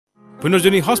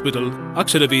Punarjani Hospital,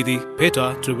 Akshara veedhi, Pettah,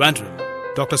 Trivandrum.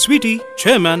 Dr. Sweety,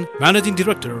 Chairman, Managing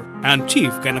Director and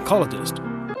Chief Gynaecologist.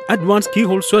 Advanced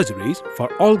keyhole surgeries for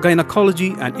all gynecology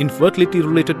and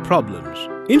infertility-related problems.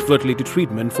 Infertility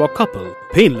treatment for couple,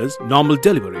 painless normal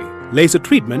delivery, laser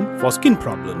treatment for skin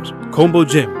problems, combo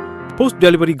gym,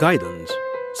 post-delivery guidance,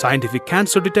 scientific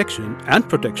cancer detection and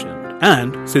protection,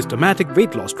 and systematic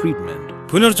weight loss treatment.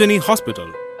 Punarjani Hospital,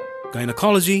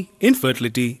 Gynacology,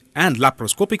 Infertility and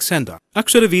Laproscopic Center.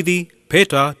 Akshara veedhi,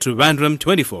 Pettah, Trivandrum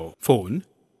 24. Phone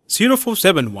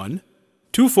 0471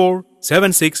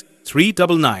 2476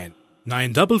 399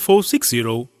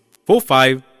 94460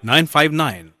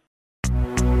 45959.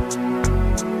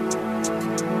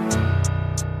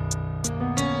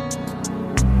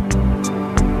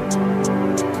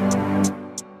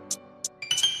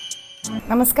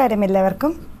 നമസ്കാരം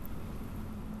എല്ലാവർക്കും.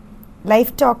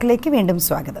 Life ടോക്കിലേക്ക് വീണ്ടും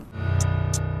സ്വാഗതം.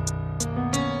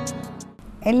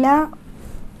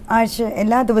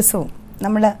 എല്ലാ ദിവസവും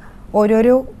നമ്മൾ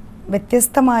ഓരോരോ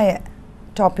വ്യത്യസ്തമായ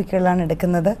ടോപ്പിക്കുകളാണ്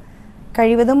എടുക്കുന്നത്.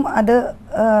 കഴിവതും അത്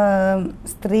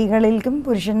സ്ത്രീകളിൽക്കും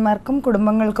പുരുഷന്മാർക്കും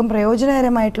കുടുംബങ്ങൾക്കും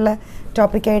പ്രയോജനകരമായിട്ടുള്ള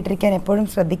ടോപ്പിക്കായിട്ടിരിക്കാൻ എപ്പോഴും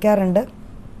ശ്രദ്ധിക്കാറുണ്ട്.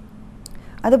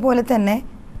 അതുപോലെ തന്നെ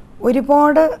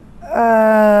ഒരുപാട്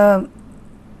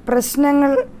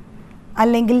പ്രശ്നങ്ങൾ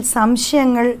അല്ലെങ്കിൽ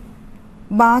സംശയങ്ങൾ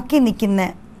ബാക്കി നിൽക്കുന്ന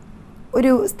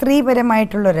ഒരു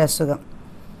സ്ത്രീപരമായിട്ടുള്ളൊരു അസുഖം,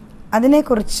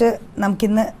 അതിനെക്കുറിച്ച്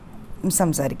നമുക്കിന്ന്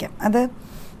സംസാരിക്കാം. അത്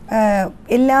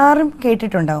എല്ലാവരും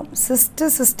കേട്ടിട്ടുണ്ടാവും,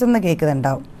 സിസ്റ്റ് എന്ന്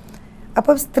കേൾക്കുന്നുണ്ടാവും.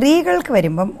 അപ്പോൾ സ്ത്രീകൾക്ക്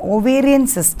വരുമ്പം ഒവേറിയൻ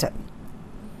സിസ്റ്റ്,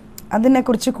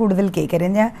 അതിനെക്കുറിച്ച് കൂടുതൽ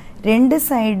കേൾക്കരുത്. ഞാൻ രണ്ട്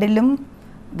സൈഡിലും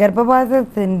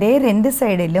ഗർഭപാത്രത്തിൻ്റെ രണ്ട്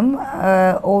സൈഡിലും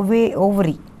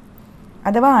ഓവറി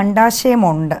അഥവാ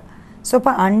അണ്ഡാശയമുണ്ട്. സോ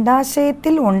അപ്പോൾ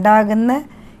അണ്ഡാശയത്തിൽ ഉണ്ടാകുന്ന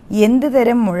എന്ത്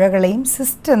തരം മുഴകളെയും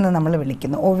സിസ്റ്റ് എന്ന് നമ്മൾ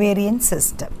വിളിക്കുന്നു, ഒവേറിയൻ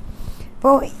സിസ്റ്റ്.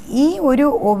 അപ്പോൾ ഈ ഒരു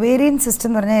ഒവേറിയൻ സിസ്റ്റ്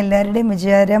എന്ന് പറഞ്ഞാൽ എല്ലാവരുടെയും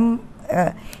വിചാരം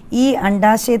ഈ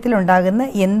അണ്ഡാശയത്തിലുണ്ടാകുന്ന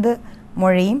എന്ത്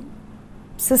മുഴയും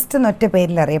സിസ്റ്റ് എന്നൊറ്റ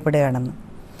പേരിൽ അറിയപ്പെടുകയാണെന്ന്.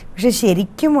 പക്ഷെ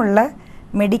ശരിക്കുമുള്ള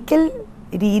മെഡിക്കൽ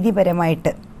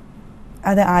രീതിപരമായിട്ട്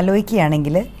അത്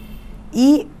ആലോചിക്കുകയാണെങ്കിൽ ഈ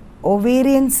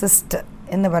ഒവേറിയൻ സിസ്റ്റ്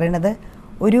എന്ന് പറയുന്നത്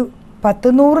ഒരു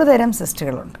 100 തരം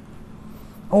സിസ്റ്റുകളുണ്ട്.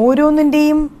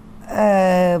 ഓരോന്നിൻ്റെയും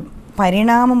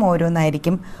പരിണാമം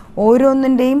ഓരോന്നായിരിക്കും.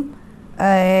 ഓരോന്നിൻ്റെയും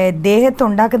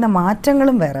ദേഹത്തുണ്ടാക്കുന്ന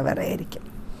മാറ്റങ്ങളും വേറെ വേറെ ആയിരിക്കും.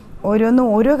 ഓരോന്നും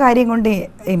ഓരോ കാര്യം കൊണ്ട്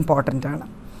ഇമ്പോർട്ടൻ്റ് ആണ്.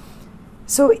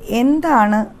 സോ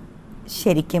എന്താണ്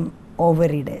ശരിക്കും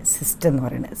ഓവറിയുടെ സിസ്റ്റ് എന്ന്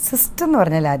പറയുന്നത്? സിസ്റ്റ് എന്ന്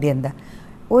പറഞ്ഞാൽ ആദ്യം എന്താ,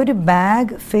 ഒരു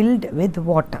ബാഗ് ഫിൽഡ് വിത്ത്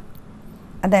വാട്ടർ.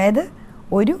 അതായത്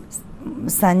ഒരു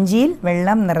സഞ്ചിയിൽ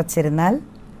വെള്ളം നിറച്ചിരുന്നാൽ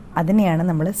അതിനെയാണ്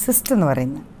നമ്മൾ സിസ്റ്റ് എന്ന്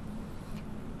പറയുന്നത്.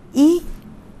 ഈ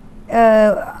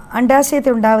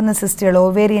അണ്ഡാശയത്തിൽ ഉണ്ടാകുന്ന സിസ്റ്റുകൾ,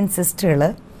 ഓവേറിയൻ സിസ്റ്റുകൾ,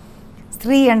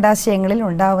 സ്ത്രീ അണ്ഡാശയങ്ങളിൽ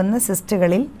ഉണ്ടാകുന്ന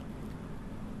സിസ്റ്റുകളിൽ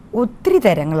ഒത്തിരി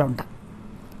തരങ്ങളുണ്ട്.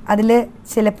 അതിൽ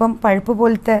ചിലപ്പം പഴുപ്പ്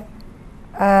പോലത്തെ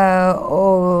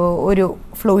ഒരു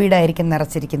ഫ്ലൂയിഡായിരിക്കും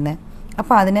നിറച്ചിരിക്കുന്നത്.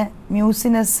 അപ്പോൾ അതിന്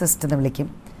മ്യൂസിനസ് സിസ്റ്റ് എന്ന് വിളിക്കും.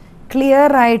 ക്ലിയർ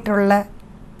ആയിട്ടുള്ള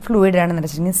ഫ്ലൂയിഡാണ്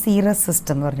നിറച്ചിരിക്കുന്നത്, സീറസ്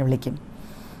സിസ്റ്റ് എന്ന് പറഞ്ഞ് വിളിക്കും.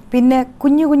 പിന്നെ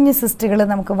കുഞ്ഞു കുഞ്ഞു സിസ്റ്റുകൾ,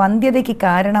 നമുക്ക് വന്ധ്യതയ്ക്ക്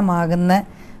കാരണമാകുന്ന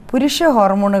പുരുഷ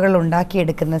ഹോർമോണുകൾ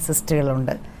ഉണ്ടാക്കിയെടുക്കുന്ന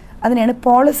സിസ്റ്റുകളുണ്ട്. അതിനെയാണ്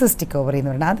പോളിസിസ്റ്റിക് ഓവറി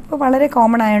എന്ന് പറയുന്നത്. അതിപ്പോൾ വളരെ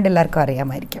കോമൺ ആയതുകൊണ്ട് എല്ലാവർക്കും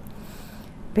അറിയാമായിരിക്കും.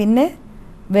 പിന്നെ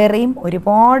വേറെയും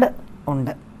ഒരുപാട്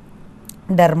ഉണ്ട്.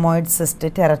 ഡെർമോയിഡ് സിസ്റ്റ്,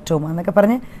 ടെററ്റോമ എന്നൊക്കെ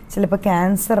പറഞ്ഞ് ചിലപ്പോൾ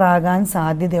ക്യാൻസർ ആകാൻ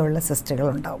സാധ്യതയുള്ള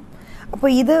സിസ്റ്റുകളുണ്ടാവും. അപ്പോൾ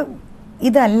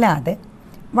ഇതല്ലാതെ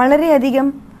വളരെയധികം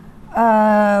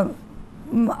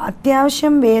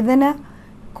അത്യാവശ്യം വേദന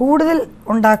കൂടുതൽ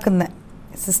ഉണ്ടാക്കുന്ന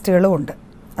സിസ്റ്റുകളും ഉണ്ട്.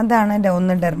 അതാണ് എൻ്റെ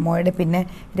ഒന്ന് ഡെർമോയിഡ്. പിന്നെ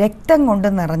രക്തം കൊണ്ട്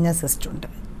നിറഞ്ഞ സിസ്റ്റുണ്ട്,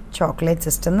 ചോക്ലേറ്റ്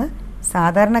സിസ്റ്റ് എന്ന്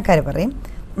സാധാരണക്കാർ പറയും.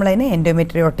 നമ്മളതിന്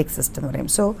എൻഡോമെട്രിയോട്ടിക് സിസ്റ്റ് എന്ന് പറയും.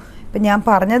 സോ ഇപ്പം ഞാൻ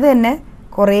പറഞ്ഞത് തന്നെ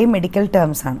കുറേ മെഡിക്കൽ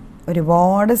ടേംസാണ്.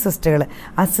 ഒരുപാട് സിസ്റ്റുകൾ,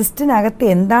 ആ സിസ്റ്റിനകത്ത്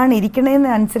എന്താണ്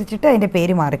ഇരിക്കണതെന്ന് അനുസരിച്ചിട്ട് അതിൻ്റെ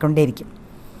പേര് മാറിക്കൊണ്ടേയിരിക്കും.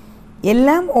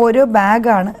 എല്ലാം ഓരോ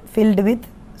ബാഗാണ് ഫിൽഡ് വിത്ത്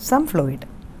സം ഫ്ലൂയിഡ്.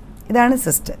 ഇതാണ്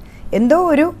സിസ്റ്റ്. എന്തോ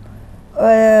ഒരു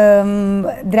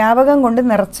ദ്രാവകം കൊണ്ട്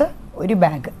നിറച്ച ഒരു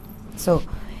ബാഗ്. സോ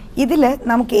ഇതിൽ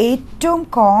നമുക്ക് ഏറ്റവും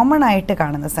കോമൺ ആയിട്ട്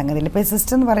കാണുന്ന സംഗതിയിൽ, ഇപ്പോൾ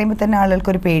സിസ്റ്റം എന്ന് പറയുമ്പോൾ തന്നെ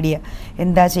ആളുകൾക്കൊരു പേടിയാണ്,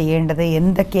 എന്താ ചെയ്യേണ്ടത്,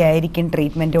 എന്തൊക്കെയായിരിക്കും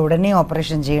ട്രീറ്റ്മെൻറ്റ്, ഉടനെ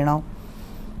ഓപ്പറേഷൻ ചെയ്യണോ,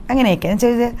 അങ്ങനെയൊക്കെ. എന്ന്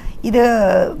വെച്ചാൽ ഇത്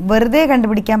വെറുതെ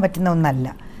കണ്ടുപിടിക്കാൻ പറ്റുന്ന ഒന്നല്ല.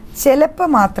 ചിലപ്പോൾ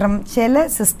മാത്രം ചില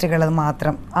സിസ്റ്റുകൾ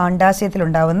മാത്രം,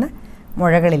 അണ്ഡാശയത്തിലുണ്ടാവുന്ന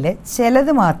മുഴകളിൽ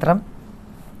ചിലത് മാത്രം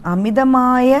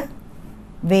അമിതമായ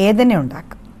വേദന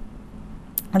ഉണ്ടാക്കും.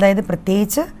 അതായത്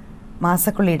പ്രത്യേകിച്ച്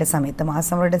മാസക്കുള്ളിയുടെ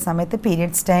സമയത്ത്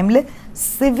പീരിയഡ്സ് ടൈമിൽ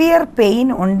സിവിയർ പെയിൻ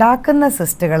ഉണ്ടാക്കുന്ന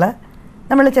സിസ്റ്റുകൾ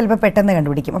നമ്മൾ ചിലപ്പോൾ പെട്ടെന്ന്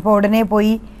കണ്ടുപിടിക്കും. അപ്പോൾ ഉടനെ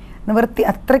പോയി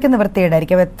അത്രയ്ക്ക്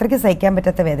നിവൃത്തിയേടായിരിക്കും, അത്രയ്ക്ക് സഹിക്കാൻ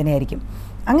പറ്റാത്ത വേദനയായിരിക്കും.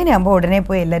 അങ്ങനെയാകുമ്പോൾ ഉടനെ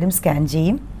പോയി എല്ലാവരും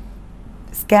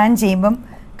സ്കാൻ ചെയ്യുമ്പം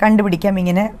കണ്ടുപിടിക്കാം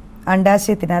ഇങ്ങനെ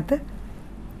അണ്ഡാശയത്തിനകത്ത്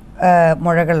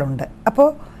മുഴകളുണ്ട്. അപ്പോൾ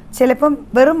ചിലപ്പം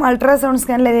വെറും അൾട്രാസൗണ്ട്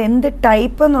സ്കാനിൽ എന്ത്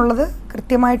ടൈപ്പ് എന്നുള്ളത്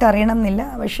കൃത്യമായിട്ട് അറിയണം എന്നില്ല.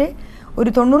 പക്ഷേ ഒരു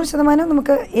 90%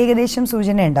 നമുക്ക് ഏകദേശം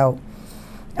സൂചന ഉണ്ടാവും.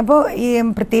 അപ്പോൾ ഈ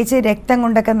പ്രത്യേകിച്ച് രക്തം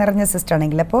കൊണ്ടൊക്കെ നിറഞ്ഞ സിസ്റ്റ്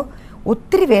ആണെങ്കിൽ, അപ്പോൾ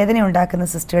ഒത്തിരി വേദന ഉണ്ടാക്കുന്ന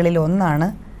സിസ്റ്റുകളിൽ ഒന്നാണ്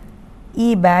ഈ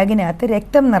ബാഗിനകത്ത്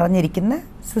രക്തം നിറഞ്ഞിരിക്കുന്ന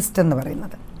സിസ്റ്റ് എന്ന്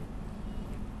പറയുന്നത്.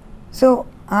 സോ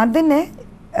അതിന്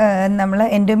നമ്മൾ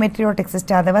എൻഡോമെട്രിയോട്ടിക്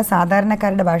സിസ്റ്റ് അഥവാ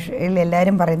സാധാരണക്കാരുടെ ഭാഷയിൽ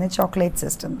എല്ലാവരും പറയുന്നത് ചോക്ലേറ്റ്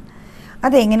സിസ്റ്റ് എന്ന്.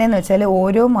 അതെങ്ങനെയെന്ന് വെച്ചാൽ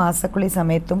ഓരോ മാസക്കുളി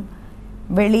സമയത്തും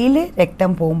വെളിയിൽ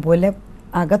രക്തം പോകുമ്പോൾ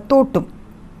അകത്തോട്ടും,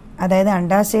 അതായത്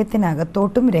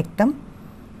അണ്ഡാശയത്തിനകത്തോട്ടും രക്തം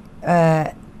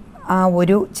ആ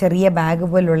ഒരു ചെറിയ ബാഗ്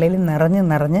പോലുള്ളതിൽ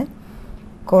നിറഞ്ഞ്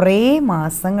കുറേ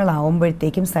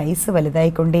മാസങ്ങളാവുമ്പോഴത്തേക്കും സൈസ്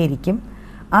വലുതായിക്കൊണ്ടേയിരിക്കും.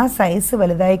 ആ സൈസ്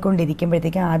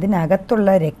വലുതായിക്കൊണ്ടിരിക്കുമ്പോഴത്തേക്കും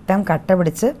അതിനകത്തുള്ള രക്തം കട്ട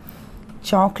പിടിച്ച്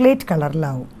ചോക്ലേറ്റ്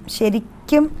കളറിലാവും.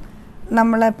 ശരിക്കും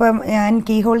നമ്മളിപ്പം ഞാൻ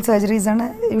കീഹോൾ സർജറീസാണ്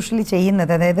യൂഷ്വലി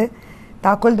ചെയ്യുന്നത്. അതായത്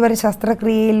താക്കോൽ ദ്വാര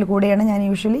ശസ്ത്രക്രിയയിൽ കൂടെയാണ് ഞാൻ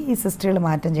യൂഷ്വലി ഈ സിസ്റ്റുകൾ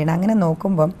മാറ്റം ചെയ്യുന്നത്. അങ്ങനെ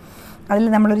നോക്കുമ്പം അതിൽ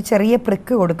നമ്മളൊരു ചെറിയ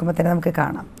പ്രിക്ക് കൊടുക്കുമ്പോൾ തന്നെ നമുക്ക്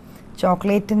കാണാം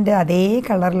ചോക്ലേറ്റിൻ്റെ അതേ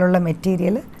കളറിലുള്ള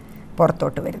മെറ്റീരിയൽ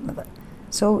പുറത്തോട്ട് വരുന്നത്.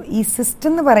 സോ ഈ സിസ്റ്റ്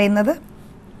എന്ന് പറയുന്നത്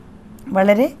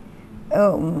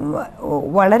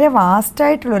വളരെ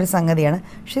വാസ്റ്റായിട്ടുള്ളൊരു സംഗതിയാണ്.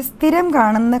 പക്ഷെ സ്ഥിരം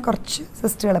കാണുന്ന കുറച്ച്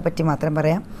സിസ്റ്റുകളെ പറ്റി മാത്രം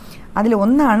പറയാം.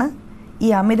 അതിലൊന്നാണ് ഈ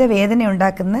അമിത വേദന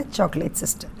ഉണ്ടാക്കുന്ന ചോക്ലേറ്റ്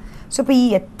സിസ്റ്റ്. സോ ഇപ്പോൾ ഈ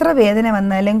എത്ര വേദന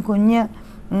വന്നാലും കുഞ്ഞ്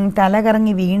തല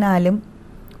കറങ്ങി വീണാലും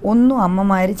ഒന്നും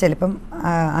അമ്മമാർ ചിലപ്പം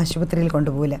ആശുപത്രിയിൽ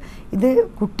കൊണ്ടുപോകില്ല. ഇത്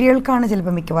കുട്ടികൾക്കാണ്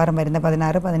ചിലപ്പോൾ മിക്കവാറും വരുന്നത്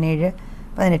 16, 17,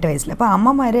 18 വയസ്സിൽ. അപ്പോൾ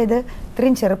അമ്മമാർ ഇത്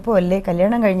ഇത്രയും ചെറുപ്പമല്ലേ,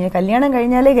 കല്യാണം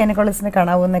കഴിഞ്ഞാലേ ഗൈനക്കോളജിസ്റ്റിനെ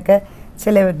കാണാവൂ എന്നൊക്കെ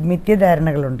ചില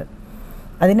മിഥ്യധാരണകളുണ്ട്.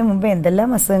 അതിനു മുമ്പ് എന്തെല്ലാം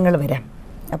അസുഖങ്ങൾ വരാം.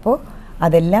 അപ്പോൾ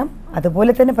അതെല്ലാം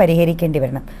അതുപോലെ തന്നെ പരിഹരിക്കേണ്ടി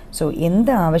വരണം. സോ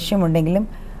എന്ത് ആവശ്യമുണ്ടെങ്കിലും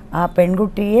ആ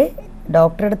പെൺകുട്ടിയെ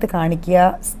ഡോക്ടറെ അടുത്ത് കാണിക്കുക,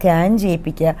 സ്കാൻ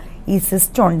ചെയ്യിപ്പിക്കുക. ഈ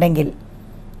സിസ്റ്റ് ഉണ്ടെങ്കിൽ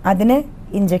അതിന്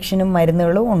ഇഞ്ചക്ഷനും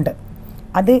മരുന്നുകളും ഉണ്ട്.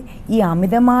 അത് ഈ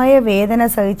അമിതമായ വേദന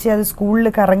സഹിച്ച് അത് സ്കൂളിൽ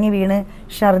കറങ്ങി വീണ്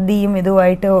ഛർദിയും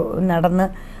ഇതുമായിട്ട് നടന്ന്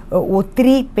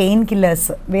ഒത്തിരി പെയിൻ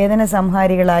കില്ലേഴ്സ്, വേദന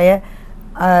സംഹാരികളായ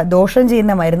ദോഷം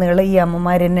ചെയ്യുന്ന മരുന്നുകൾ ഈ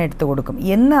അമ്മമാർ തന്നെ എടുത്തു കൊടുക്കും.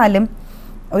 എന്നാലും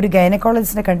ഒരു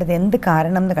ഗൈനക്കോളജിസ്റ്റിനെ കണ്ടത് എന്ത്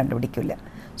കാരണം എന്ന് കണ്ടുപിടിക്കില്ല.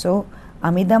 സോ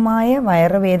അമിതമായ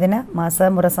വയറുവേദന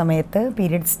മാസമുറ സമയത്ത്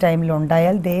പീരിയഡ്സ് ടൈമിൽ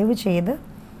ഉണ്ടായാൽ ദയവ് ചെയ്ത്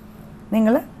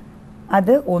നിങ്ങൾ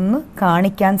അത് ഒന്ന്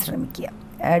കാണിക്കാൻ ശ്രമിക്കുക.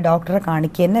 ഡോക്ടറെ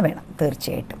കാണിക്കുക തന്നെ വേണം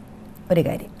തീർച്ചയായിട്ടും. ഒരു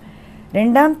കാര്യം.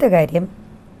 രണ്ടാമത്തെ കാര്യം,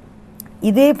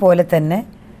 ഇതേപോലെ തന്നെ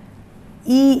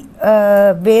ഈ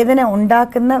വേദന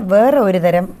ഉണ്ടാക്കുന്ന വേറെ ഒരു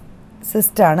തരം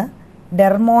സിസ്റ്റാണ്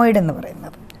ഡെർമോയിഡ് എന്ന്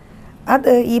പറയുന്നത്.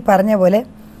 അത് ഈ പറഞ്ഞ പോലെ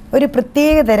ഒരു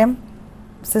പ്രത്യേക തരം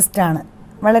സിസ്റ്റാണ്.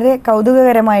 വളരെ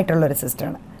കൗതുകകരമായിട്ടുള്ളൊരു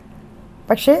സിസ്റ്റാണ്.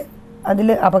 പക്ഷേ അതിൽ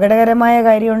അപകടകരമായ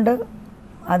കാര്യമുണ്ട്.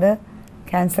 അത്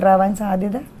ക്യാൻസർ ആവാൻ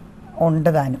സാധ്യത ഉണ്ട്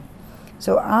താനും.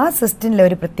 സോ ആ സിസ്റ്റിൻ്റെ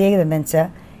ഒരു പ്രത്യേകത എന്താണെന്ന് വെച്ചാൽ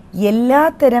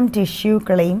എല്ലാത്തരം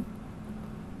ടിഷ്യൂക്കളെയും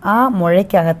ആ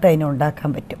മുഴയ്ക്കകത്ത് അതിനുണ്ടാക്കാൻ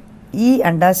പറ്റും. ഈ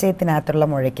അണ്ഡാശയത്തിനകത്തുള്ള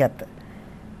മുഴയ്ക്കകത്ത്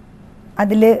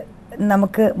അതിൽ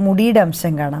നമുക്ക് മുടിയുടെ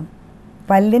അംശം കാണാം,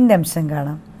 പല്ലിൻ്റെ അംശം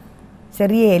കാണാം,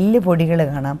 ചെറിയ എല്ല് പൊടികൾ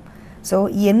കാണാം. സോ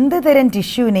എന്ത് തരം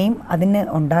ടിഷ്യൂവിനെയും അതിന്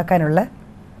ഉണ്ടാക്കാനുള്ള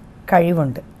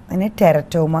കഴിവുണ്ട്. അതിന്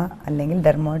ടെററ്റോമ അല്ലെങ്കിൽ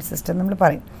ഡെർമോയിഡ് സിസ്റ്റം നമ്മൾ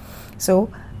പറയും. സോ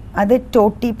അത്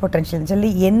ടോട്ടി പൊട്ടൻഷ്യൽ എന്ന് വെച്ചാൽ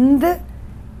എന്ത്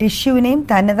ടിഷ്യൂവിനെയും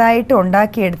തനതായിട്ട്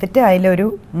ഉണ്ടാക്കിയെടുത്തിട്ട് അതിലൊരു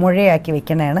മുഴയാക്കി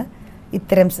വെക്കണതാണ്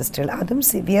ഇത്തരം സിസ്റ്റുകൾ. അതും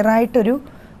സിവിയറായിട്ടൊരു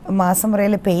മാസം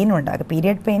മുറയിൽ പെയിൻ ഉണ്ടാകും.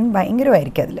 Period pain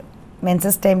ഭയങ്കരമായിരിക്കും. അതിൽ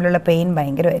മെൻസസ് ടൈമിലുള്ള പെയിൻ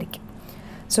ഭയങ്കരമായിരിക്കും.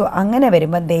 സോ അങ്ങനെ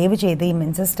വരുമ്പോൾ ദയവ് ചെയ്ത് ഈ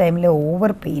മെൻസസ് ടൈമിൽ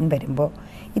ഓവർ പെയിൻ വരുമ്പോൾ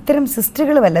ഇത്തരം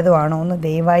സിസ്റ്റുകൾ വല്ലതും ആണോ എന്ന്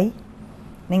ദയവായി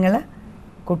നിങ്ങൾ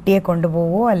കുട്ടിയെ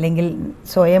കൊണ്ടുപോവോ അല്ലെങ്കിൽ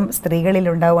സ്വയം സ്ത്രീകളിൽ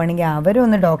ഉണ്ടാവുകയാണെങ്കിൽ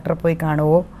അവരൊന്ന് ഡോക്ടറെ പോയി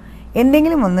കാണുവോ,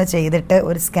 എന്തെങ്കിലും ഒന്ന് ചെയ്തിട്ട്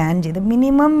ഒരു സ്കാൻ ചെയ്ത്,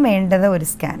 മിനിമം വേണ്ടത് ഒരു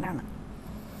സ്കാനാണ്,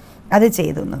 അത്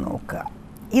ചെയ്തൊന്ന് നോക്കുക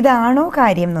ഇതാണോ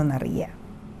കാര്യം എന്നൊന്നറിയുക.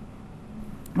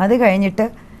 അത് കഴിഞ്ഞിട്ട്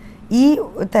ഈ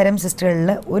തരം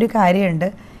സിസ്റ്റുകളിൽ ഒരു കാര്യമുണ്ട്.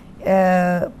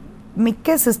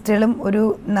 മിക്ക സിസ്റ്റുകളും ഒരു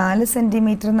 4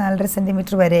 സെൻറ്റിമീറ്റർ 4.5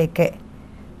 സെൻറ്റിമീറ്റർ വരെയൊക്കെ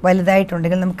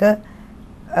വലുതായിട്ടുണ്ടെങ്കിൽ നമുക്ക്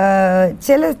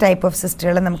ചില ടൈപ്പ് ഓഫ്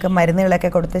സിസ്റ്റുകൾ നമുക്ക് മരുന്നുകളൊക്കെ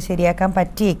കൊടുത്ത് ശരിയാക്കാൻ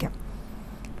പറ്റിയേക്കാം.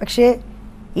 പക്ഷേ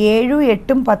 7,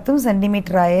 8, 10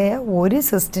 സെൻറ്റിമീറ്ററായ ഒരു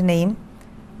സിസ്റ്റിനെയും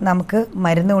നമുക്ക്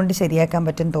മരുന്ന് കൊണ്ട് ശരിയാക്കാൻ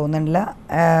പറ്റും തോന്നുന്നില്ല,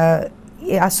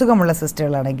 അസുഖമുള്ള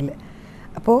സിസ്റ്റുകളാണെങ്കിൽ.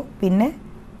 അപ്പോൾ പിന്നെ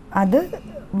അത്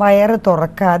വയറ്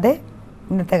തുറക്കാതെ,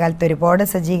 ഇന്നത്തെ കാലത്ത് ഒരുപാട്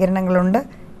സജ്ജീകരണങ്ങളുണ്ട്,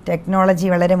 ടെക്നോളജി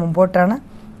വളരെ മുമ്പോട്ടാണ്,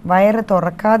 വയറ്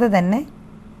തുറക്കാതെ തന്നെ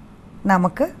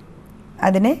നമുക്ക്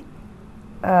അതിനെ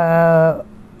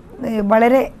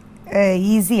വളരെ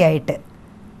ഈസി ആയിട്ട്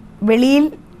വെളിയിൽ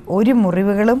ഒരു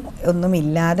മുറിവുകളും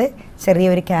ഒന്നുമില്ലാതെ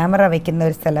ചെറിയൊരു ക്യാമറ വയ്ക്കുന്ന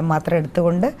ഒരു സ്ഥലം മാത്രം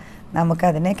എടുത്തുകൊണ്ട്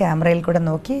നമുക്കതിനെ ക്യാമറയിൽ കൂടെ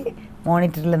നോക്കി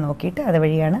മോണിറ്ററിൽ നോക്കിയിട്ട്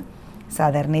അതുവഴിയാണ്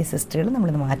സാധാരണ ഈ സിസ്റ്റുകൾ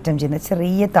നമ്മൾ മാറ്റം ചെയ്യുന്നത്.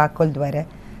 ചെറിയ താക്കോൽ ദ്വാര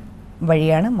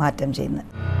വഴിയാണ് മാറ്റം ചെയ്യുന്നത്.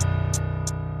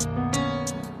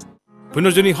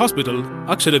 Punarjani Hospital,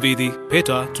 Akshara veedhi,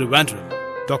 Pettah, Trivandrum.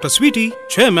 Dr. Sweety,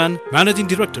 Chairman, Managing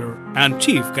Director and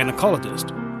Chief Gynaecologist.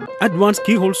 Advanced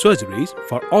keyhole surgeries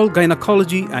for all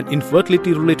gynecology and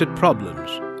infertility related problems.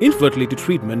 Infertility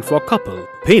treatment for couple,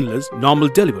 painless normal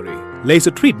delivery,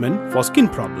 laser treatment for skin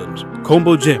problems,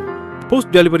 combo gym,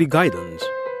 post-delivery guidance,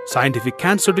 scientific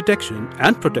cancer detection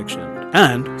and protection,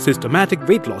 and systematic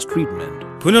weight loss treatment.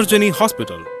 Punarjani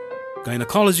Hospital,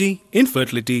 Gynacology,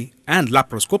 Infertility and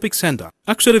Laproscopic Center.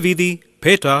 Akshara veedhi,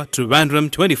 Pettah, Trivandrum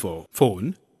 24. Phone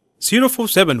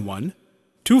 0471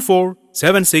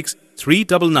 2476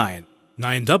 399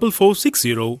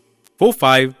 94460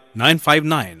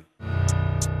 45959.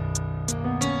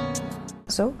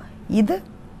 So ഇത്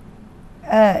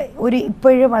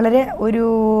ഇപ്പോഴും വളരെ ഒരു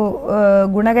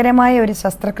ഗുണകരമായ ഒരു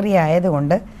ശസ്ത്രക്രിയ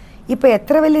ആയതുകൊണ്ട് ഇപ്പോൾ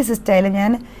എത്ര വലിയ സിസ്റ്റായാലും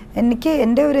എനിക്ക്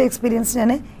എൻ്റെ ഒരു എക്സ്പീരിയൻസ്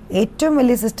ഞാൻ ഏറ്റവും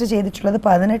വലിയ സിസ്റ്റ് ചെയ്തിട്ടുള്ളത്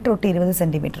 18 തൊട്ട് 20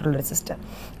 സെൻറ്റിമീറ്ററുള്ളൊരു സിസ്റ്റ്.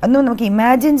 അതൊന്നും നമുക്ക്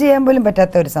ഇമാജിൻ ചെയ്യാൻ പോലും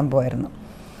പറ്റാത്ത ഒരു സംഭവമായിരുന്നു.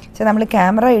 പക്ഷേ നമ്മൾ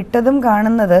ക്യാമറ ഇട്ടതും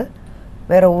കാണുന്നത്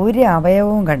വേറെ ഒരു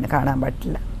അവയവവും കാണാൻ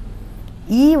പറ്റില്ല.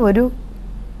 ഈ ഒരു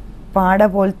പാട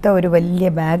പോലത്തെ ഒരു വലിയ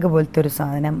ബാഗ് പോലത്തെ ഒരു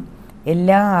സാധനം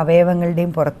എല്ലാ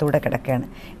അവയവങ്ങളുടെയും പുറത്തൂടെ കിടക്കുകയാണ്.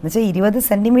 എന്നുവെച്ചാൽ 20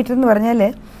 സെൻറ്റിമീറ്റർ എന്ന് പറഞ്ഞാൽ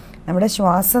നമ്മുടെ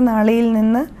ശ്വാസനാളിയിൽ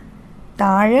നിന്ന്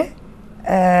താഴെ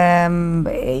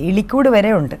ഇളിക്കൂട്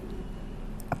വരെ ഉണ്ട്.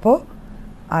 അപ്പോൾ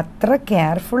അത്ര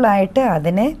കെയർഫുള്ളായിട്ട്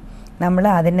അതിനെ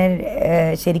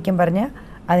ശരിക്കും പറഞ്ഞാൽ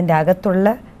അതിൻ്റെ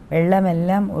അകത്തുള്ള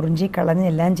വെള്ളമെല്ലാം ഉറിഞ്ചിക്കളഞ്ഞ്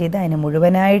എല്ലാം ചെയ്ത് അതിനെ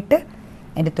മുഴുവനായിട്ട്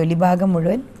അതിൻ്റെ തൊലിഭാഗം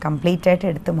മുഴുവൻ കംപ്ലീറ്റായിട്ട്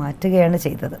എടുത്ത് മാറ്റുകയാണ്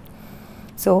ചെയ്തത്.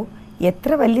 സോ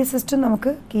എത്ര വലിയ സിസ്റ്റം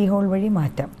നമുക്ക് കീ ഹോൾ വഴി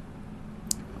മാറ്റാം.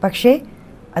 പക്ഷേ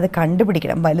അത്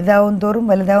കണ്ടുപിടിക്കണം. വലുതാവും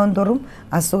തോറും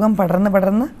അസുഖം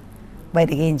പടർന്ന്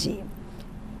വരികയും ചെയ്യും.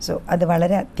 സോ അത്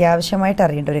വളരെ അത്യാവശ്യമായിട്ട്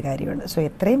അറിയേണ്ട ഒരു കാര്യമാണ്. സോ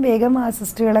എത്രയും വേഗം ആ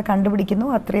സിസ്റ്റുകളെ കണ്ടുപിടിക്കുന്നു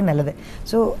അത്രയും നല്ലത്.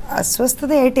 സോ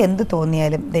അസ്വസ്ഥതയായിട്ട് എന്ത്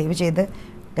തോന്നിയാലും ദയവ് ചെയ്ത്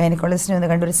ഗൈനക്കോളജിസ്റ്റിനെ ഒന്ന്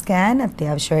കണ്ടൊരു സ്കാൻ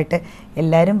അത്യാവശ്യമായിട്ട്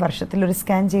എല്ലാവരും വർഷത്തിലൊരു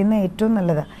സ്കാൻ ചെയ്യുന്നത് ഏറ്റവും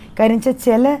നല്ലതാണ്. കാര്യം വെച്ചാൽ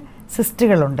ചില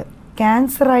സിസ്റ്റുകളുണ്ട്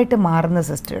ക്യാൻസറായിട്ട് മാറുന്ന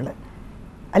സിസ്റ്റുകൾ,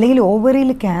 അല്ലെങ്കിൽ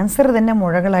ഓവറിയിൽ ക്യാൻസർ തന്നെ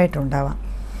മുഴകളായിട്ടുണ്ടാവാം.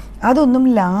 അതൊന്നും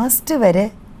ലാസ്റ്റ് വരെ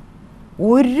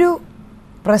ഒരു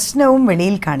പ്രശ്നവും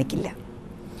വെളിയിൽ കാണിക്കില്ല.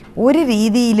 ഒരു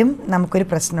രീതിയിലും നമുക്കൊരു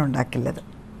പ്രശ്നം ഉണ്ടാക്കില്ലത്.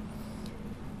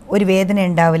 ഒരു വേദന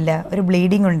ഉണ്ടാവില്ല, ഒരു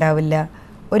ബ്ലീഡിങ് ഉണ്ടാവില്ല,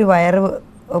 ഒരു വയറ്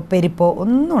പെരുപ്പോ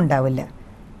ഒന്നും ഉണ്ടാവില്ല.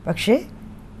 പക്ഷേ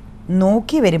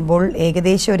നോക്കി വരുമ്പോൾ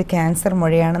ഏകദേശം ഒരു ക്യാൻസർ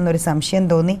മുഴയാണെന്നൊരു സംശയം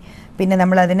തോന്നി പിന്നെ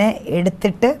നമ്മളതിനെ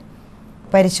എടുത്തിട്ട്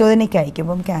പരിശോധനയ്ക്ക്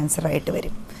അയക്കുമ്പം ക്യാൻസറായിട്ട്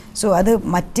വരും. സോ അത്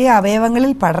മറ്റേ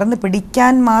അവയവങ്ങളിൽ പടർന്ന്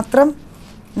പിടിക്കാൻ മാത്രം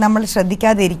നമ്മൾ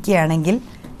ശ്രദ്ധിക്കാതെ ഇരിക്കുകയാണെങ്കിൽ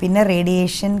പിന്നെ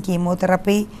റേഡിയേഷൻ,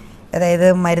 കീമോതെറാപ്പി, അതായത്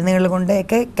മരുന്നുകൾ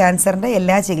കൊണ്ടൊക്കെ ക്യാൻസറിൻ്റെ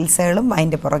എല്ലാ ചികിത്സകളും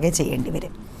അതിൻ്റെ പുറകെ ചെയ്യേണ്ടി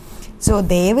വരും. സോ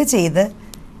ദയവ് ചെയ്ത്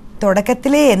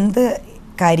തുടക്കത്തിലെ എന്ത്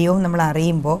കാര്യവും നമ്മൾ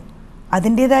അറിയുമ്പോൾ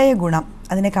അതിൻ്റേതായ ഗുണം,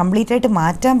 അതിനെ കംപ്ലീറ്റായിട്ട്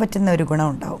മാറ്റാൻ പറ്റുന്ന ഒരു ഗുണം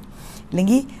ഉണ്ടാവും.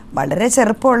 അല്ലെങ്കിൽ വളരെ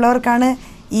ചെറുപ്പമുള്ളവർക്കാണ്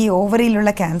ഈ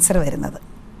ഓവറിയിലുള്ള ക്യാൻസർ വരുന്നത്.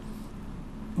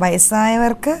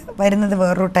 വയസ്സായവർക്ക് വരുന്നത്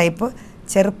വേറൊരു ടൈപ്പ്,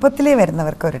 ചെറുപ്പത്തിലേ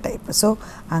വരുന്നവർക്ക് ഒരു ടൈപ്പ്. സോ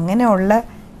അങ്ങനെയുള്ള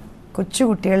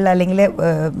കൊച്ചുകുട്ടികളിൽ അല്ലെങ്കിൽ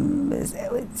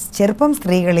ചെറുപ്പം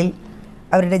സ്ത്രീകളിൽ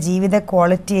അവരുടെ ജീവിത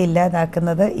ക്വാളിറ്റിയെ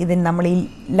ഇല്ലാതാക്കുന്നത് ഇതിന് നമ്മൾ ഈ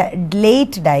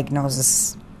ലേറ്റ് ഡയഗ്നോസിസ്,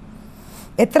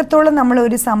 എത്രത്തോളം നമ്മൾ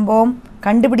ഒരു സംഭവം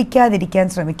കണ്ടുപിടിക്കാതിരിക്കാൻ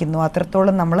ശ്രമിക്കുന്നു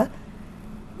അത്രത്തോളം നമ്മൾ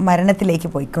മരണത്തിലേക്ക്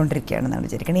പോയിക്കൊണ്ടിരിക്കുകയാണെന്നാണ്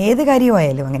വിചാരിക്കുന്നത്. ഏത്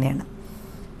കാര്യമായാലും അങ്ങനെയാണ്.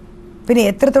 പിന്നെ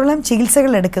എത്രത്തോളം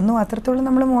ചികിത്സകൾ എടുക്കുന്നു അത്രത്തോളം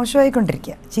നമ്മൾ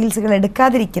മോശമായിക്കൊണ്ടിരിക്കുക. ചികിത്സകൾ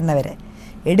എടുക്കാതിരിക്കുന്നവരെ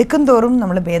എടുക്കും തോറും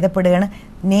നമ്മൾ ഭേദപ്പെടുകയാണ്.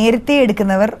 നേരത്തെ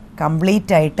എടുക്കുന്നവർ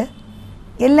കംപ്ലീറ്റായിട്ട്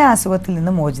എല്ലാ അസുഖത്തിൽ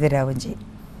നിന്നും മോചിതരാവുകയും ചെയ്യും.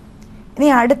 ഇനി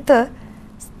അടുത്ത്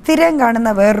സ്ഥിരം കാണുന്ന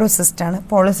വേറൊരു സിസ്റ്റാണ്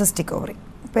പോളിസിസ്റ്റിക് ഓവറി.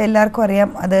 ഇപ്പോൾ എല്ലാവർക്കും അറിയാം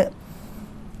അത്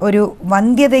ഒരു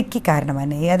വന്ധ്യതയ്ക്ക്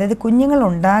കാരണമാണ്, അതായത് കുഞ്ഞുങ്ങൾ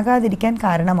ഉണ്ടാകാതിരിക്കാൻ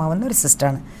കാരണമാവുന്ന ഒരു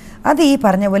സിസ്റ്റാണ്. അത് ഈ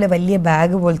പറഞ്ഞ പോലെ വലിയ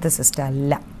ബാഗ് പോലത്തെ സിസ്റ്റം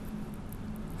അല്ല.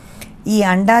 ഈ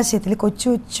അണ്ടാശയത്തിൽ കൊച്ചു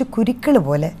കൊച്ചു കുരുക്കൾ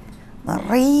പോലെ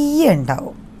നിറയെ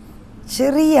ഉണ്ടാവും.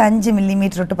 ചെറിയ 5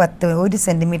 മില്ലിമീറ്റർ തൊട്ട് 1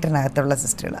 സെൻറ്റിമീറ്ററിനകത്തുള്ള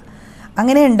സിസ്റ്റുകളാണ്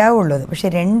അങ്ങനെ ഉണ്ടാവുള്ളൂ. പക്ഷേ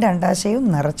 2 അണ്ടാശയവും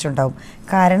നിറച്ചുണ്ടാവും.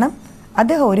 കാരണം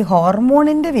അത് ഒരു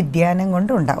ഹോർമോണിൻ്റെ വ്യതിയാനം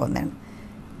കൊണ്ട് ഉണ്ടാവുന്നതാണ്.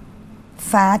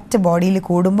 ഫാറ്റ് ബോഡിയിൽ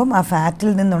കൂടുമ്പം ആ ഫാറ്റിൽ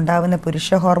നിന്നുണ്ടാവുന്ന പുരുഷ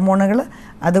ഹോർമോണുകൾ,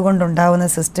 അതുകൊണ്ടുണ്ടാവുന്ന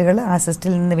സിസ്റ്റുകൾ, ആ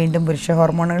സിസ്റ്റിൽ നിന്ന് വീണ്ടും പുരുഷ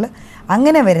ഹോർമോണുകൾ,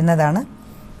 അങ്ങനെ വരുന്നതാണ്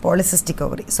പോളിസിസ്റ്റിക്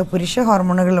ഓവറി. സോ പുരുഷ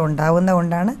ഹോർമോണുകൾ ഉണ്ടാവുന്നത്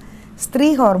കൊണ്ടാണ് സ്ത്രീ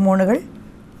ഹോർമോണുകൾ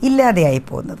ഇല്ലാതെയായി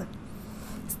പോകുന്നത്.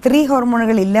 സ്ത്രീ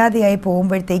ഹോർമോണുകൾ ഇല്ലാതെയായി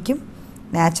പോകുമ്പോഴത്തേക്കും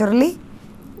നാച്ചുറലി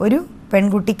ഒരു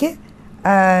പെൺകുട്ടിക്ക്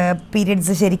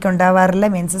പീരിയഡ്സ് ശരിക്കും ഉണ്ടാവാറില്ല,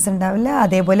 മെൻസസ് ഉണ്ടാവില്ല.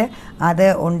 അതേപോലെ അത്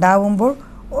ഉണ്ടാവുമ്പോൾ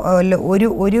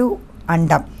ഒരു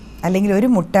അണ്ടം, അല്ലെങ്കിൽ ഒരു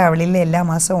മുട്ട അവളിൽ എല്ലാ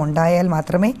മാസവും ഉണ്ടായാൽ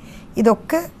മാത്രമേ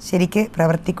ഇതൊക്കെ ശരിക്ക്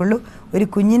പ്രവർത്തിക്കുള്ളൂ, ഒരു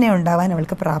കുഞ്ഞിനെ ഉണ്ടാവാൻ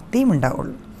അവൾക്ക് പ്രാപ്തിയും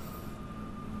ഉണ്ടാവുള്ളൂ.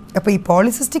 അപ്പോൾ ഈ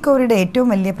പോളിസിസ്റ്റിക് ഓവറിയുടെ ഏറ്റവും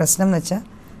വലിയ പ്രശ്നം എന്ന് വെച്ചാൽ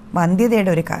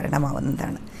വന്ധ്യതയുടെ ഒരു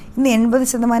കാരണമാവുന്നതാണ്. ഇന്ന്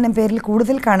 80% പേരിൽ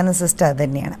കൂടുതൽ കാണുന്ന സിസ്റ്റ് അത്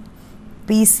തന്നെയാണ്.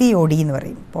 PCOD എന്ന്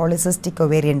പറയും, പോളിസിസ്റ്റിക്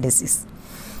ഒവേറിയൻ ഡിസീസ്.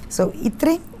 സോ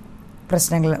ഇത്രയും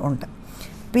പ്രശ്നങ്ങൾ ഉണ്ട്.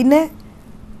 പിന്നെ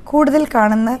കൂടുതൽ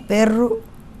കാണുന്ന വേറൊരു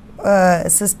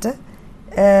സിസ്റ്റ്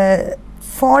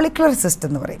ഫോളിക്കുലർ സിസ്റ്റ്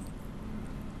എന്ന് പറയും.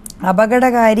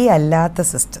 അപകടകാരി അല്ലാത്ത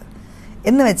സിസ്റ്റ്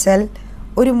എന്ന് വെച്ചാൽ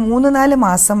ഒരു 3-4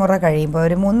 മാസം മുറ കഴിയുമ്പോൾ,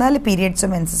 ഒരു 3-4 പീരിയഡ്സും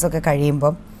മെൻസസൊക്കെ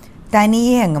കഴിയുമ്പം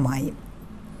തനിയെ അങ്ങ് മായും.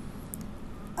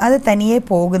 അത് തനിയെ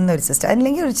പോകുന്ന ഒരു സിസ്റ്റം,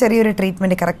 അല്ലെങ്കിൽ ഒരു ചെറിയൊരു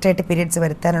ട്രീറ്റ്മെൻറ്റ് കറക്റ്റായിട്ട് പീരിയഡ്സ്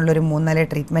വരുത്താനുള്ളൊരു 3-4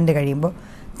 ട്രീറ്റ്മെൻറ്റ് കഴിയുമ്പോൾ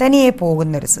തനിയെ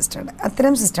പോകുന്നൊരു സിസ്റ്റമാണ്.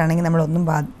 അത്തരം സിസ്റ്റാണെങ്കിൽ നമ്മളൊന്നും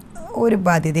ഒരു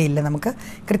ബാധ്യതയില്ല. നമുക്ക്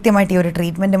കൃത്യമായിട്ട് ഈ ഒരു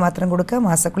ട്രീറ്റ്മെൻറ്റ് മാത്രം കൊടുക്കുക,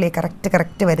 മാസക്കുള്ളിയെ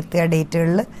കറക്റ്റ് വരുത്തുക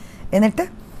ഡേറ്റുകളിൽ, എന്നിട്ട്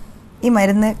ഈ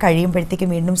മരുന്ന് കഴിയുമ്പോഴത്തേക്കും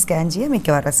വീണ്ടും സ്കാൻ ചെയ്യുക,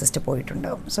 മിക്കവാറും സിസ്റ്റ്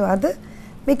പോയിട്ടുണ്ടാകും. സോ അത്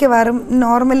മിക്കവാറും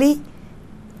നോർമലി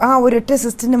ആ ഒരൊറ്റ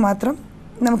സിസ്റ്റിന് മാത്രം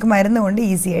നമുക്ക് മരുന്ന് കൊണ്ട്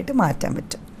ഈസി ആയിട്ട് മാറ്റാൻ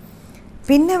പറ്റും.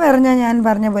 പിന്നെ ഞാൻ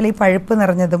പറഞ്ഞ പോലെ ഈ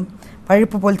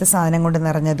പഴുപ്പ് പോലത്തെ സാധനം കൊണ്ട്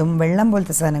നിറഞ്ഞതും വെള്ളം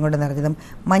പോലത്തെ സാധനം കൊണ്ട് നിറഞ്ഞതും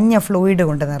മഞ്ഞ ഫ്ലൂയിഡ്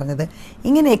കൊണ്ട് നിറഞ്ഞത്,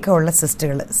 ഇങ്ങനെയൊക്കെ ഉള്ള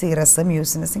സിസ്റ്റുകൾ, സീറസ്,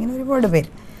 മ്യൂസിനസ്, ഇങ്ങനെ ഒരുപാട് പേര്,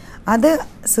 അത്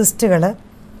സിസ്റ്റുകൾ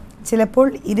ചിലപ്പോൾ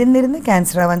ഇരുന്നിരുന്ന്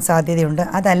ക്യാൻസർ ആവാൻ സാധ്യതയുണ്ട്.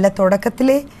 അതല്ല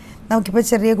തുടക്കത്തിലേ നമുക്കിപ്പോൾ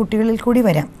ചെറിയ കുട്ടികളിൽ കൂടി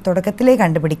വരാം. തുടക്കത്തിലേ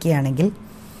കണ്ടുപിടിക്കുകയാണെങ്കിൽ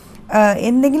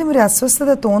എന്തെങ്കിലും ഒരു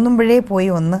അസ്വസ്ഥത തോന്നുമ്പോഴേ പോയി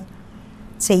ഒന്ന്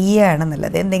ചെയ്യുകയാണ്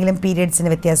നല്ലത്. എന്തെങ്കിലും പീരിയഡ്സിന്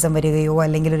വ്യത്യാസം വരികയോ,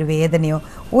 അല്ലെങ്കിൽ ഒരു വേദനയോ,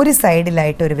 ഒരു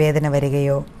സൈഡിലായിട്ട് ഒരു വേദന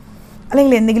വരികയോ,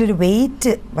 അല്ലെങ്കിൽ എന്തെങ്കിലും ഒരു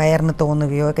വെയിറ്റ് വയറിന്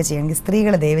തോന്നുകയോ ഒക്കെ ചെയ്യണമെങ്കിൽ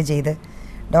സ്ത്രീകൾ ദയവ് ചെയ്ത്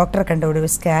ഡോക്ടറെ കണ്ടുകൂടി ഒരു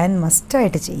സ്കാൻ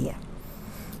മസ്റ്റായിട്ട് ചെയ്യുക.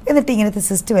 എന്നിട്ട് ഇങ്ങനത്തെ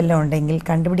സിസ്റ്റ് വല്ലതും ഉണ്ടെങ്കിൽ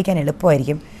കണ്ടുപിടിക്കാൻ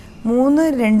എളുപ്പമായിരിക്കും.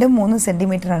 2-3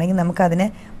 സെൻറ്റിമീറ്റർ ആണെങ്കിൽ നമുക്കതിനെ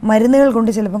മരുന്നുകൾ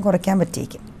കൊണ്ട് ചിലപ്പം കുറയ്ക്കാൻ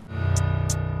പറ്റിയേക്കും.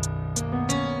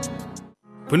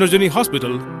 Punarjani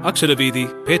Hospital, Akshara veedhi,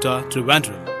 Pettah,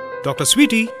 Trivandrum. Dr.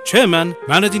 Sweety, Chairman,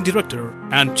 Managing Director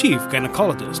and Chief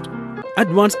Gynaecologist.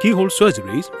 Advanced keyhole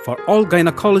surgeries for all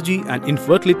gynecology and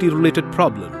infertility related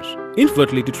problems.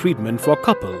 Infertility treatment for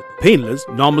couple, painless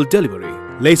normal delivery,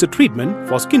 laser treatment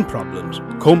for skin problems,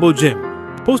 combo gym,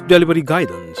 post-delivery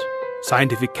guidance,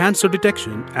 scientific cancer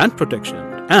detection and protection,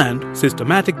 and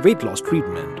systematic weight loss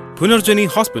treatment. Punarjani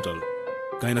Hospital,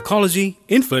 Gynacology,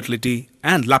 Infertility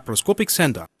and Laproscopic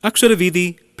Center. Akshara veedhi,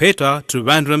 Pettah,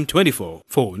 Trivandrum 24.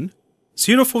 Phone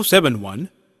 0471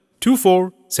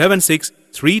 2476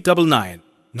 399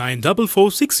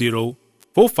 94460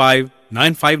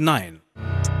 45959.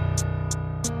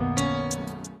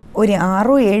 ഒരു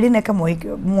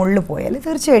 6-7 മുകളിൽ പോയാൽ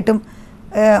തീർച്ചയായിട്ടും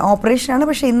ഓപ്പറേഷനാണ്.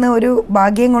 പക്ഷേ ഇന്ന് ഒരു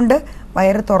ഭാഗ്യം കൊണ്ട്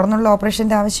വയറ് തുറന്നുള്ള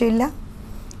ഓപ്പറേഷൻ്റെ ആവശ്യമില്ല.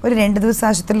 ഒരു 2 ദിവസം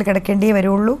ആശുപത്രിയിൽ കിടക്കേണ്ടിയേ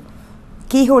വരുള്ളൂ.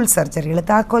 കീഹോൾ സർജറികൾ,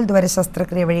 താക്കോൽ ദ്വാര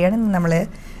ശസ്ത്രക്രിയ വഴിയാണ് നമ്മൾ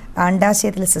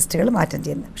അണ്ഡാശയത്തിലെ സിസ്റ്റുകൾ മാറ്റം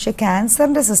ചെയ്യുന്നത്. പക്ഷേ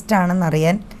ക്യാൻസറിൻ്റെ സിസ്റ്റാണെന്ന്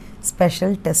അറിയാൻ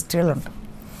സ്പെഷ്യൽ ടെസ്റ്റുകളുണ്ട്.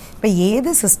 അപ്പോൾ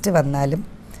ഏത് സിസ്റ്റ് വന്നാലും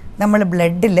നമ്മൾ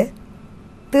ബ്ലഡിൽ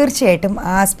തീർച്ചയായിട്ടും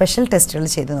ആ സ്പെഷ്യൽ ടെസ്റ്റുകൾ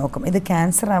ചെയ്ത് നോക്കും. ഇത്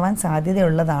ക്യാൻസർ ആവാൻ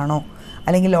സാധ്യതയുള്ളതാണോ,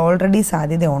 അല്ലെങ്കിൽ ഓൾറെഡി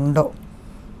സാധ്യത ഉണ്ടോ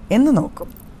എന്ന് നോക്കും.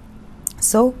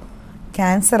 സോ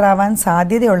ക്യാൻസർ ആവാൻ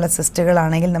സാധ്യതയുള്ള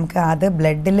സിസ്റ്റുകളാണെങ്കിൽ നമുക്ക് അത്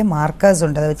ബ്ലഡിൽ മാർക്കേഴ്സ്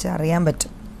ഉണ്ട്, അത് വെച്ച് അറിയാൻ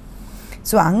പറ്റും.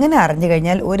 സോ അങ്ങനെ അറിഞ്ഞു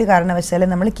കഴിഞ്ഞാൽ ഒരു കാരണവശാലും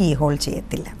നമ്മൾ കീ ഹോൾ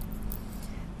ചെയ്യത്തില്ല,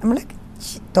 നമ്മൾ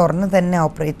തുറന്ന് തന്നെ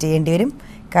ഓപ്പറേറ്റ് ചെയ്യേണ്ടി വരും.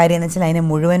 കാര്യം എന്ന് വെച്ചാൽ അതിനെ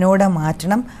മുഴുവനോടെ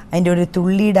മാറ്റണം. അതിൻ്റെ ഒരു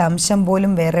തുള്ളിയുടെ അംശം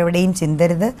പോലും വേറെ എവിടെയും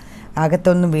ചിന്തരുത്,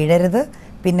 അകത്തൊന്നും വീഴരുത്.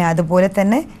 പിന്നെ അതുപോലെ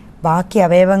തന്നെ ബാക്കി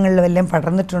അവയവങ്ങളിൽ വല്ലതും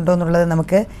പടർന്നിട്ടുണ്ടോ എന്നുള്ളത്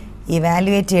നമുക്ക്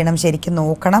ഇവാലുവേറ്റ് ചെയ്യണം, ശരിക്കും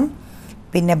നോക്കണം.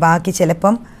 പിന്നെ ബാക്കി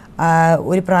ചിലപ്പം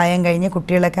ഒരു പ്രായം കഴിഞ്ഞ്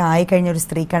കുട്ടികളൊക്കെ ആയിക്കഴിഞ്ഞ ഒരു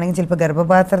സ്ത്രീക്കാണെങ്കിൽ ചിലപ്പോൾ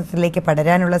ഗർഭപാത്രത്തിലേക്ക്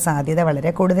പടരാനുള്ള സാധ്യത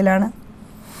വളരെ കൂടുതലാണ്.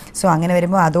 സോ അങ്ങനെ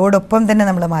വരുമ്പോൾ അതോടൊപ്പം തന്നെ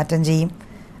നമ്മൾ മാറ്റം ചെയ്യും.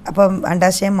 അപ്പം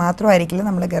അണ്ഡാശയം മാത്രമായിരിക്കില്ല,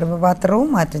 നമ്മൾ ഗർഭപാത്രവും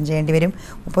മാറ്റം ചെയ്യേണ്ടി വരും.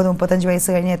 30-35 വയസ്സ്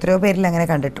കഴിഞ്ഞ് എത്രയോ പേരിൽ അങ്ങനെ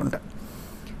കണ്ടിട്ടുണ്ട്.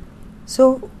 സോ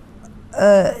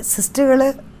സിസ്റ്റുകൾ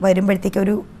വരുമ്പോഴത്തേക്ക്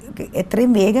ഒരു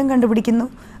എത്രയും വേഗം കണ്ടുപിടിക്കുന്നു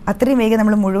അത്രയും വേഗം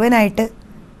നമ്മൾ മുഴുവനായിട്ട്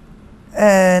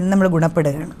നമ്മൾ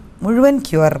ഗുണപ്പെടുകയാണ്, മുഴുവൻ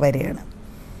ക്യൂർ വരികയാണ്.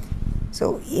 സോ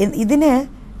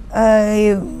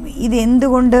ഇത്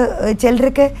എന്തുകൊണ്ട്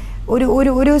ചിലരൊക്കെ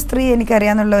ഒരു സ്ത്രീ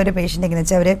എനിക്കറിയാമെന്നുള്ള ഒരു പേഷ്യൻ്റ് എങ്ങനെ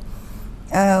വെച്ചാൽ അവർ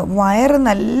വയറ്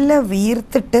നല്ല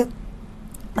വീർത്തിട്ട്,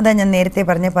 അതാ ഞാൻ നേരത്തെ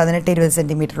പറഞ്ഞ 18-20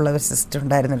 സെൻറ്റിമീറ്റർ ഉള്ള ഒരു സിസ്റ്റർ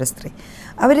ഉണ്ടായിരുന്നൊരു സ്ത്രീ.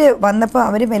 അവർ വന്നപ്പോൾ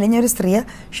അവർ മെലിഞ്ഞൊരു സ്ത്രീയാണ്,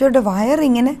 പക്ഷേ അവരുടെ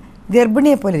വയറിങ്ങനെ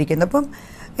ഗർഭിണിയെ പോലെ ഇരിക്കുന്നു. അപ്പം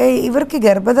ഇവർക്ക്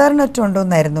ഗർഭധാരണമൊറ്റം ഉണ്ടോ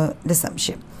എന്നായിരുന്നു എൻ്റെ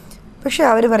സംശയം. പക്ഷേ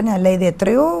അവർ പറഞ്ഞു അല്ല, ഇത്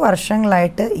എത്രയോ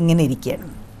വർഷങ്ങളായിട്ട് ഇങ്ങനെ ഇരിക്കുകയാണ്,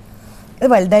 ഇത്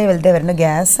വലുതായി വരുന്ന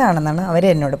ഗ്യാസ് ആണെന്നാണ് അവർ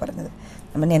എന്നോട് പറഞ്ഞത്.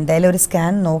 നമ്മൾ എന്തായാലും ഒരു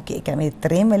സ്കാൻ നോക്കിയേക്കാം,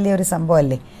 ഇത്രയും വലിയൊരു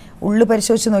സംഭവമല്ലേ. ഉള്ളു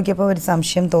പരിശോധിച്ച് നോക്കിയപ്പോൾ ഒരു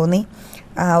സംശയം തോന്നി,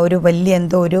 ഒരു വലിയ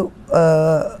എന്തോ ഒരു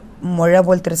മുഴ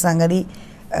പോലത്തെ ഒരു സംഗതി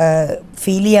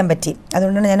ഫീൽ ചെയ്യാൻ പറ്റി.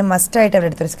 അതുകൊണ്ടാണ് ഞാൻ മസ്റ്റായിട്ട് അവരുടെ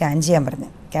അടുത്തൊരു സ്കാൻ ചെയ്യാൻ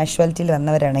പറഞ്ഞത്. കാഷ്വാലിറ്റിയിൽ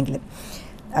വന്നവരാണെങ്കിലും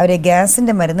അവർ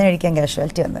ഗ്യാസിൻ്റെ മരുന്ന് കഴിക്കാൻ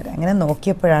കാഷ്വാലിറ്റി വന്നവർ. അങ്ങനെ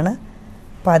നോക്കിയപ്പോഴാണ്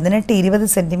 18-20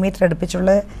 സെൻറ്റിമീറ്റർ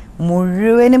അടുപ്പിച്ചുള്ള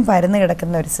മുഴുവനും പരന്ന്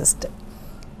കിടക്കുന്ന ഒരു സിസ്റ്റ്.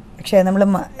 പക്ഷേ നമ്മൾ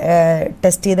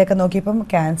ടെസ്റ്റ് ചെയ്തൊക്കെ നോക്കിയപ്പം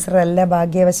ക്യാൻസർ അല്ല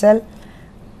ഭാഗ്യവശാൽ.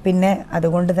 പിന്നെ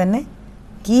അതുകൊണ്ട് തന്നെ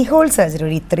കീഹോൾ സർജറി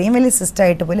വഴി ഇത്രയും വലിയ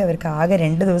സിസ്റ്റായിട്ട് പോലും അവർക്ക് ആകെ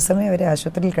 2 ദിവസമേ അവർ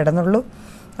ആശുപത്രിയിൽ കിടന്നുള്ളൂ.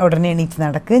 ഉടനെ എണീറ്റ്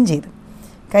നടക്കുകയും ചെയ്തു.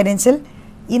 കാര്യം വെച്ചാൽ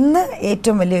ഇന്ന്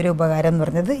ഏറ്റവും വലിയൊരു ഉപകാരം എന്ന്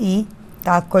പറഞ്ഞത് ഈ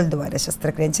താക്കോൽ ദ്വാര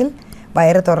ശസ്ത്രക്രിയ വെച്ചാൽ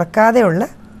വയറ് തുറക്കാതെയുള്ള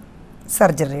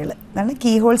സർജറികൾ. അതാണ്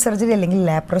കീഹോൾ സർജറി അല്ലെങ്കിൽ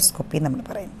ലാപ്രോസ്കോപ്പി നമ്മൾ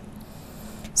പറയുന്നത്.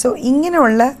 സോ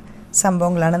ഇങ്ങനെയുള്ള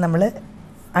സംഭവങ്ങളാണ് നമ്മൾ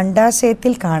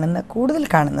അണ്ഡാശയത്തിൽ കൂടുതൽ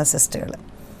കാണുന്ന സിസ്റ്റുകൾ.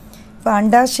 ഇപ്പോൾ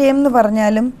അണ്ഡാശയം എന്ന്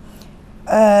പറഞ്ഞാലും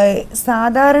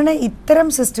സാധാരണ ഇത്തരം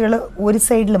സിസ്റ്റുകൾ ഒരു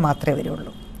സൈഡിൽ മാത്രമേ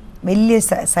വരുള്ളൂ, വലിയ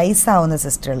സൈസാവുന്ന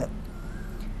സിസ്റ്റുകൾ.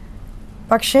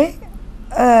 പക്ഷേ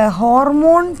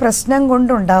ഹോർമോൺ പ്രശ്നം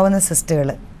കൊണ്ടുണ്ടാവുന്ന സിസ്റ്റുകൾ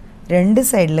 2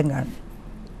 സൈഡിലും കാണും.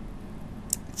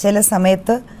 ചില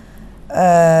സമയത്ത്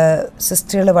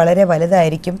സിസ്റ്റുകൾ വളരെ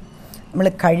വലുതായിരിക്കും. നമ്മൾ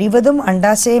കഴിവതും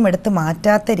അണ്ഡാശയം എടുത്ത്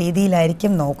മാറ്റാത്ത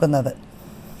രീതിയിലായിരിക്കും നോക്കുന്നത്.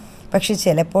 പക്ഷെ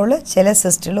ചിലപ്പോൾ ചില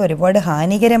സിസ്റ്റുകൾ ഒരുപാട്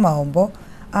ഹാനികരമാവുമ്പോൾ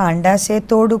ആ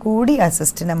അണ്ഡാശയത്തോടു കൂടി ആ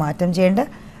സിസ്റ്റിനെ മാറ്റം ചെയ്യേണ്ട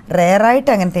റെയറായിട്ട്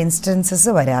അങ്ങനത്തെ ഇൻസ്റ്റൻസസ്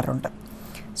വരാറുണ്ട്.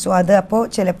 സോ അത് അപ്പോൾ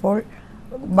ചിലപ്പോൾ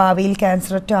ഭാവിയിൽ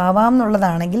ക്യാൻസററ്റോ ആവാം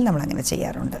എന്നുള്ളതാണെങ്കിൽ നമ്മളങ്ങനെ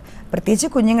ചെയ്യാറുണ്ട്. പ്രത്യേകിച്ച്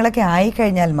കുഞ്ഞുങ്ങളൊക്കെ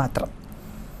ആയിക്കഴിഞ്ഞാൽ മാത്രം.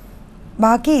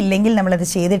 ബാക്കിയില്ലെങ്കിൽ നമ്മളത്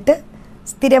ചെയ്തിട്ട്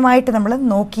സ്ഥിരമായിട്ട് നമ്മൾ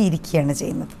നോക്കിയിരിക്കുകയാണ്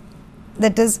ചെയ്യുന്നത്.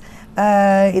 ദറ്റ് ഈസ്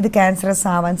ഇത് ക്യാൻസറസ്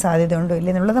ആവാൻ സാധ്യതയുണ്ടോ ഇല്ല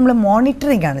എന്നുള്ളത് നമ്മൾ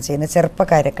മോണിറ്ററിംഗ് ആണ് ചെയ്യുന്നത്.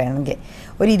 ചെറുപ്പക്കാരൊക്കെ ആണെങ്കിൽ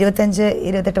ഒരു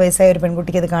 25-28 വയസ്സായ ഒരു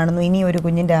പെൺകുട്ടിക്ക് അത് കാണുന്നു, ഇനി ഒരു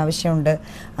കുഞ്ഞിൻ്റെ ആവശ്യമുണ്ട്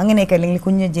അങ്ങനെയൊക്കെ, അല്ലെങ്കിൽ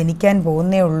കുഞ്ഞ് ജനിക്കാൻ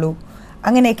പോകുന്നേ ഉള്ളൂ,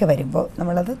 അങ്ങനെയൊക്കെ വരുമ്പോൾ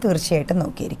നമ്മളത് തീർച്ചയായിട്ടും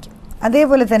നോക്കിയിരിക്കും.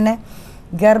 അതേപോലെ തന്നെ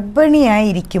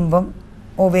ഗർഭിണിയായിരിക്കുമ്പം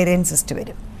ഓവേറിയൻ സിസ്റ്റ്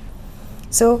വരും.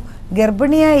 സോ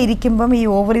ഗർഭിണിയായിരിക്കുമ്പം ഈ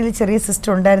ഓവറിയിൽ ചെറിയ സിസ്റ്റ്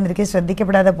ഉണ്ടായിരുന്നിരിക്കും,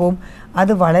 ശ്രദ്ധിക്കപ്പെടാതെ പോവും.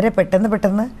 അത് വളരെ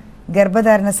പെട്ടെന്ന്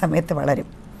ഗർഭധാരണ സമയത്ത് വളരും.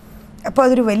 അപ്പോൾ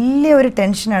അതൊരു വലിയൊരു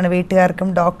ടെൻഷനാണ് വീട്ടുകാർക്കും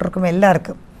ഡോക്ടർക്കും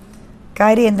എല്ലാവർക്കും.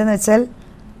 കാര്യം എന്തെന്ന് വെച്ചാൽ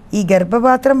ഈ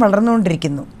ഗർഭപാത്രം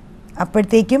വളർന്നുകൊണ്ടിരിക്കുന്നു,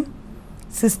 അപ്പോഴത്തേക്കും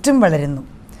സിസ്റ്റും വളരുന്നു.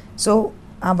 സോ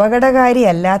അപകടകാരി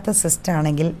അല്ലാത്ത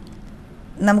സിസ്റ്റാണെങ്കിൽ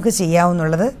നമുക്ക്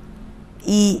ചെയ്യാവുന്നുള്ളത്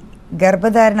ഈ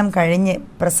ഗർഭധാരണം കഴിഞ്ഞ്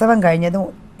പ്രസവം കഴിഞ്ഞതും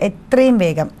എത്രയും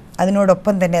വേഗം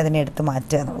അതിനോടൊപ്പം തന്നെ അതിനെ എടുത്ത്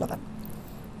മാറ്റുക എന്നുള്ളതാണ്.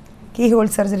 കീഹോൾ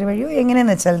സർജറി വഴിയോ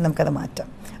എങ്ങനെയെന്ന് വെച്ചാൽ നമുക്കത് മാറ്റാം.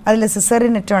 അതിൽ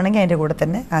സിസേറിയൻ ആണെങ്കിൽ അതിൻ്റെ കൂടെ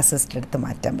തന്നെ ആ സിസ്റ്റ് എടുത്ത്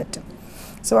മാറ്റാൻ പറ്റും.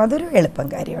 സോ അതൊരു എളുപ്പം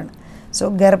കാര്യമാണ്. സോ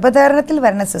ഗർഭധാരണത്തിൽ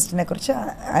വരുന്ന സിസ്റ്റിനെ കുറിച്ച്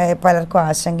പലർക്കും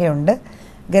ആശങ്കയുണ്ട്.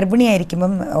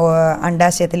 ഗർഭിണിയായിരിക്കുമ്പം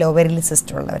അണ്ഡാശയത്തിൽ ഓവറിൽ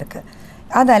സിസ്റ്റ് ഉള്ളവർക്ക്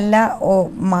അതല്ല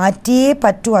മാറ്റിയേ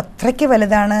പറ്റൂ, അത്രയ്ക്ക്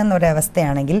വലുതാണ്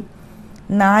എന്നൊരവസ്ഥയാണെങ്കിൽ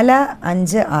 4,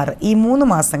 5, 6 ഈ 3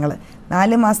 മാസങ്ങൾ,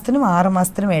 4 മാസത്തിനും 6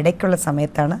 മാസത്തിനും ഇടയ്ക്കുള്ള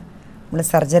സമയത്താണ് നമ്മൾ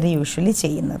സർജറി യൂഷ്വലി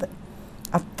ചെയ്യുന്നത്.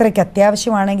 അത്രയ്ക്ക്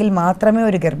അത്യാവശ്യമാണെങ്കിൽ മാത്രമേ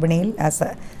ഒരു ഗർഭിണിയിൽ ആ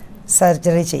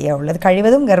സർജറി ചെയ്യാവുള്ളൂ. അത്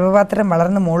കഴിവതും ഗർഭപാത്രം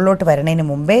വളർന്ന് മുകളിലോട്ട് വരുന്നതിന്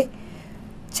മുമ്പേ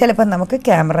ചിലപ്പോൾ നമുക്ക്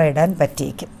ക്യാമറ ഇടാൻ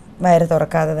പറ്റിയേക്കും. വയറ്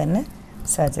തുറക്കാതെ തന്നെ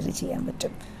സർജറി ചെയ്യാൻ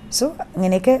പറ്റും. സോ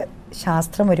അങ്ങനെയൊക്കെ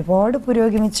ശാസ്ത്രം ഒരുപാട്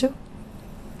പുരോഗമിച്ചു.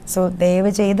 സോ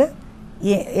ദയവ് ചെയ്ത്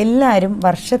എല്ലാവരും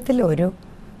വർഷത്തിൽ ഒരു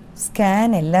സ്കാൻ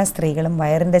എല്ലാ സ്ത്രീകളും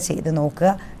വയറിൻ്റെ ചെയ്ത് നോക്കുക.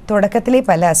 തുടക്കത്തിലെ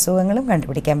പല അസുഖങ്ങളും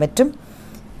കണ്ടുപിടിക്കാൻ പറ്റും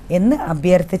എന്ന്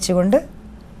അഭ്യർത്ഥിച്ചുകൊണ്ട്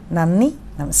നന്ദി,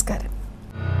 നമസ്കാരം.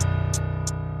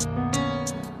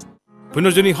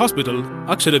 Punarjani Hospital,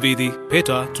 Akshara veedhi,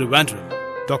 Pettah, Trivandrum.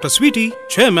 Dr. Sweety,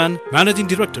 Chairman, Managing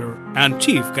Director and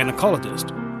Chief Gynaecologist.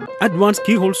 Advanced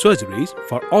keyhole surgeries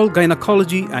for all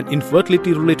gynecology and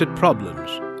infertility related problems.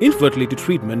 Infertility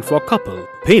treatment for couple,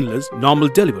 painless normal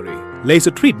delivery,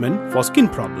 laser treatment for skin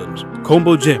problems,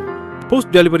 combo gym,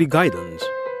 post-delivery guidance,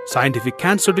 scientific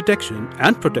cancer detection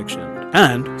and protection,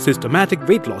 and systematic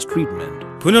weight loss treatment.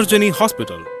 Punarjani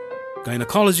Hospital,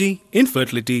 Gynacology,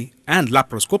 Infertility and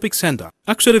Laproscopic Center.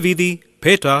 Akshara veedhi,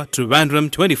 Pettah, Trivandrum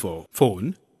 24.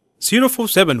 Phone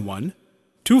 0471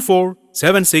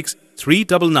 2476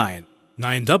 399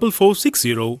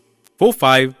 94460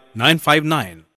 45959.